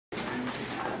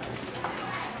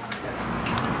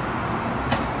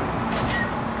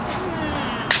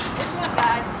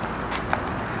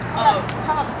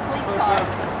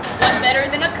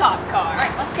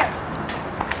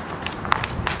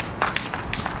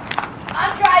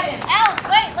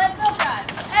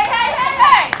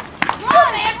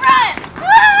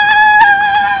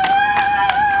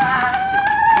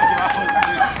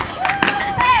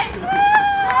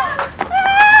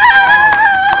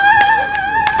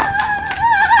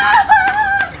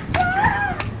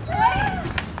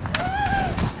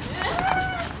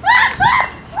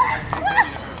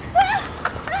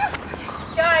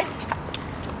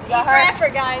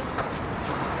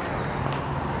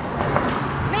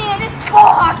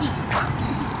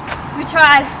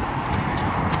ride.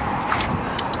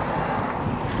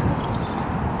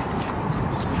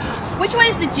 Which way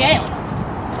is the jail?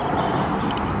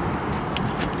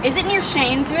 Is it near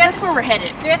Shane's? That's where we're headed.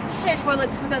 Do we have to share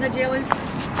toilets with other jailers?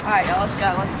 Alright, y'all, let's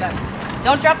go, let's go.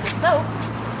 Don't drop the soap.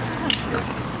 Your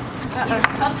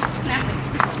cup's snapping.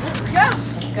 Let's go.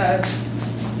 Let's go.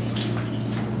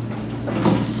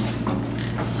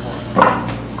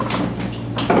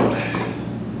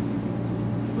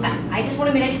 I just want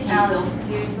to be next to you, Phil.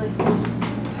 Seriously.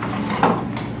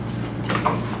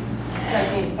 So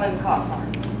it's fun cop car.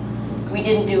 We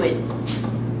didn't do it.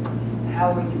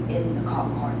 How were you in the cop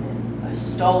car then? A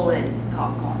stolen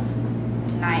cop car.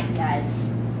 Tonight, guys.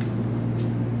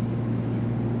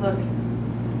 Look,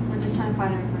 we're just trying to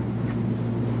find our friend.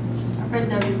 Our friend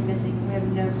Doug is missing. We have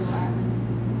no clue where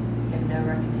You have no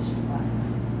recognition of last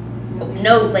night.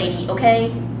 No, lady, okay?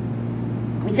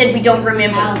 We said we don't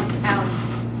remember. Alan.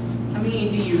 I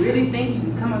mean, do you really think you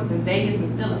can come up in Vegas and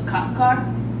steal a cop car?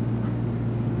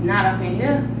 Not up in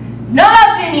here. Not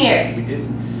up in here! We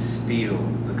didn't steal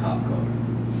the cop car.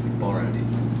 We borrowed it.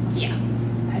 Yeah.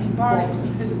 How do you borrow it?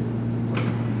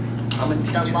 I'm a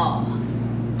teacher. The law.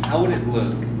 How would it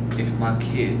look if my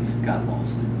kids got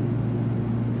lost?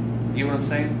 You know what I'm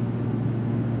saying?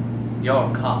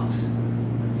 Y'all are cops.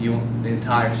 You want the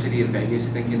entire city of Vegas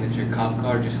thinking that your cop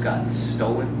car just got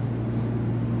stolen?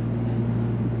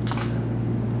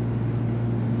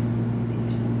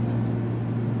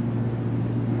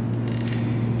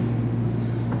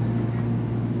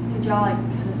 Could y'all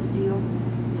cut us a deal?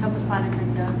 Help us find our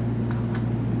friend Doug.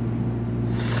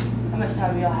 How much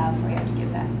time do y'all have before you have to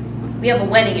get back? We have a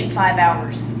wedding in 5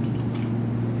 hours.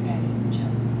 Okay,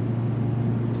 chill.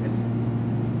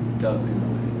 And Doug's in the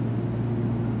way.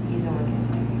 He's only getting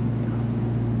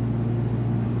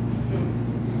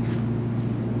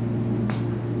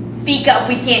married. Speak up,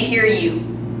 we can't hear you.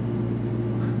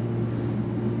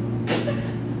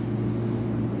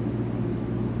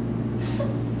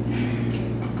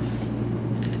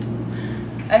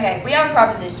 Okay, we have a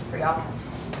proposition for y'all.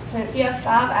 Since you have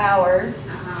 5 hours,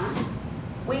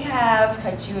 we have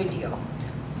cut you a deal.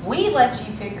 We let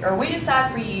you figure, or we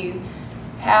decide for you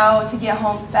how to get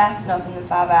home fast enough in the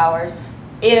 5 hours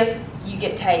if you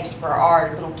get tased for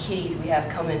our little kitties we have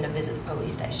coming to visit the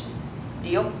police station.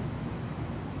 Deal?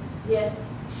 Yes.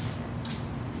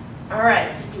 All right.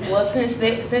 Well, since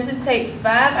it takes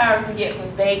 5 hours to get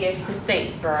from Vegas to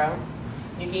Statesboro,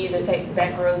 you can either take the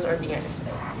back roads or the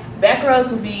interstate. Back roads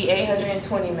would be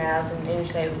 820 miles and the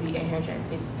interstate would be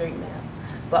 853 miles.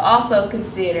 But also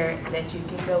consider that you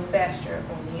can go faster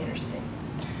on the interstate.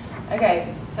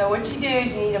 Okay, so what you do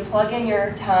is you need to plug in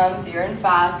your times 0 and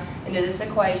 5 into this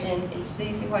equation, each of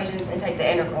these equations, and take the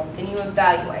integral. Then you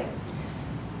evaluate.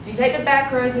 If you take the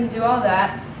back roads and do all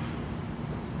that,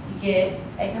 you get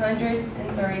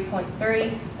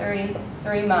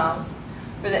 830.333 miles.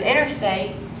 For the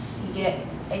interstate, you get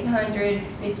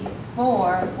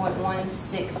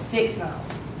 854.166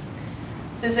 miles.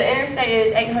 Since the interstate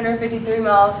is 853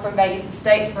 miles from Vegas to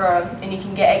Statesboro, and you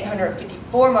can get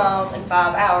 854 miles in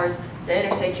 5 hours, the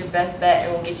interstate's your best bet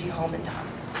and will get you home in time.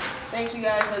 Thanks you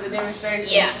guys for the demonstration.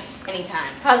 Yeah,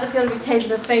 anytime. How's it feel to be tased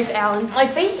in the face, Alan? My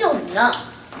face feels numb.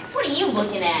 What are you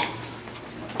looking at?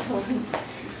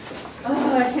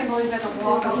 Oh, I can't believe I have to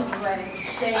walk off the wedding.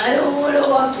 Shame. I don't want to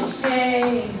walk to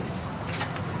shame.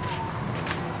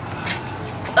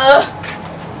 Ugh.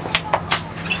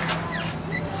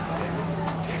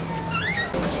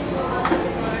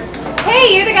 Hey,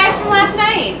 you're the guys from last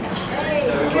night. Hey,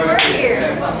 so we were here.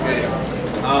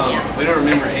 We don't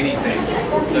remember anything.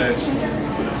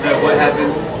 So what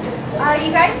happened?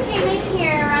 You guys came in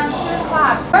here around 2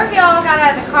 o'clock. 4 of y'all got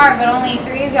out of the car, but only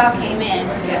 3 of y'all came in.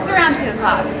 It was around 2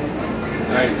 o'clock.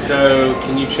 Alright, so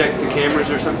can you check the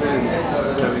cameras or something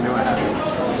so we know what happened?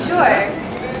 Sure.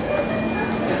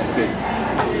 This is good.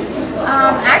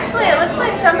 Actually, it looks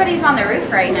like somebody's on the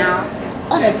roof right now.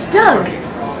 Oh, that's Doug.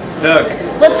 It's Doug.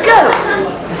 Let's go.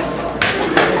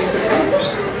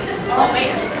 Oh,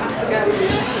 man.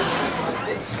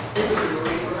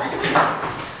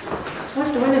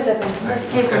 What? The window's open. Let's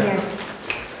take from here.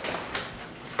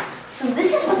 So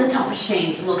this is what the top of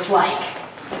Shane's looks like.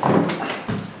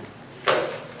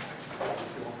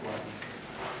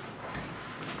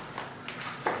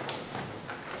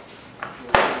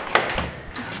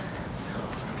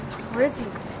 Where is he?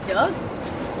 Doug?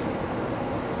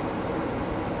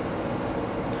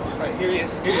 Alright, here he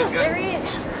is. Here he is, guys. There he is.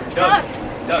 Doug.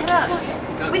 Doug. Doug.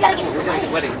 We gotta get to the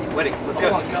Wedding. Let's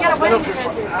go. We got a wedding to go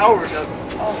to. Hours.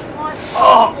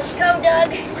 Let's go,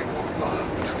 Doug.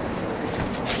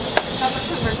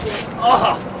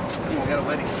 Oh, we got a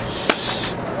wedding.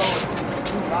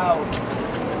 Wow.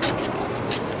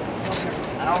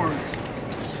 Hours.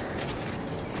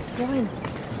 Go in.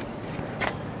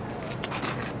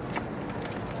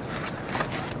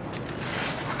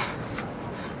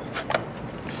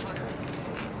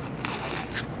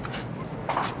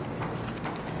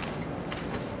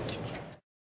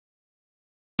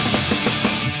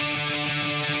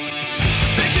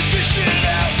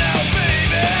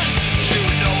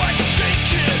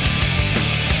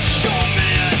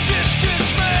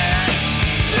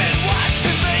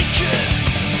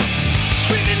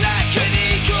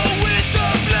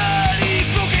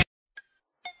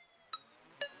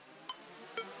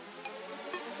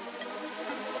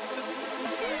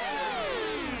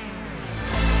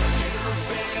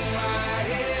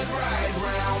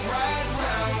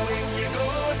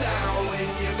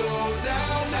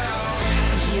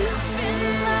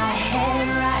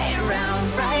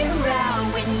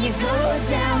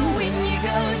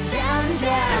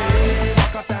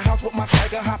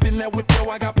 Hop in that whip, yo,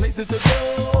 I got places to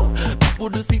go. People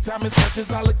to see, time is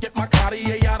precious. I look at my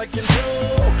Cartier out of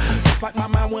control. Just like my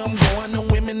mind where I'm going. The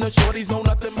women, the shorties know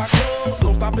nothing but clothes.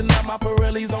 No stopping at my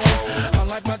Pirelli's on.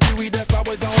 Unlike my jewelry that's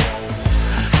always on.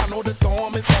 I know the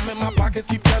storm is coming. My pockets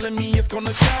keep telling me it's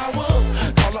gonna shower.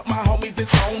 Call up my homies,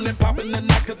 it's on and popping the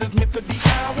night cause it's meant to be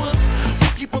ours. We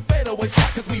keep a fadeaway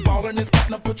shot cause we ballin' this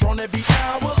platinum Patron every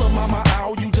hour. Lil' mama,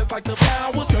 ow, you just like the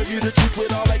flowers. Girl, you the truth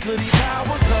with all that goody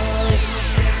power.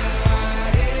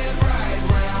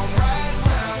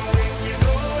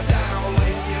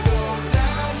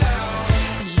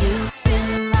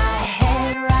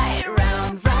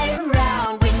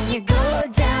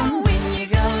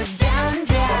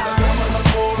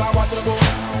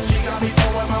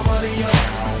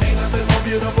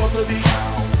 Beautiful to be,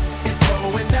 it's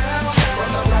going down.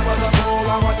 From the top of the pole,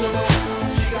 I watch her go.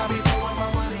 She got me throwing my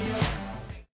money up.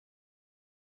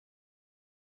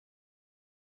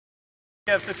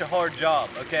 You have such a hard job,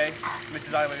 okay?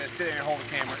 Mrs. Island, gonna sit there and hold the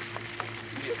camera.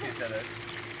 You get pissed at us.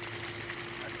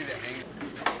 I see that anger.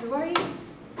 Who are you?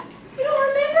 You don't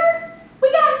remember? We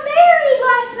got married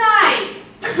last night.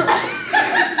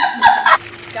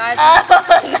 Guys,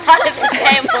 Not at the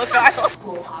table, Carl.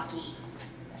 Bull hockey.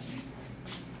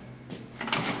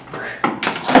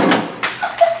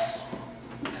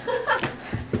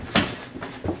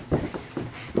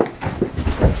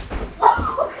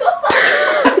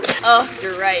 Oh,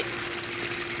 you're right.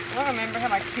 I don't remember how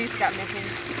my tooth got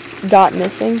missing. Got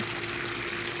missing?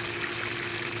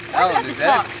 Alan, is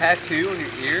that a tattoo on your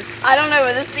ear? I don't know,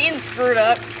 but this scene's screwed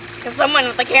up because someone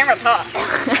with the camera talked.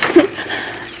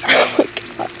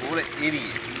 What an idiot.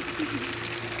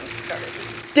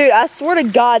 Dude, I swear to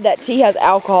God that tea has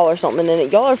alcohol or something in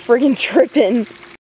it. Y'all are freaking tripping.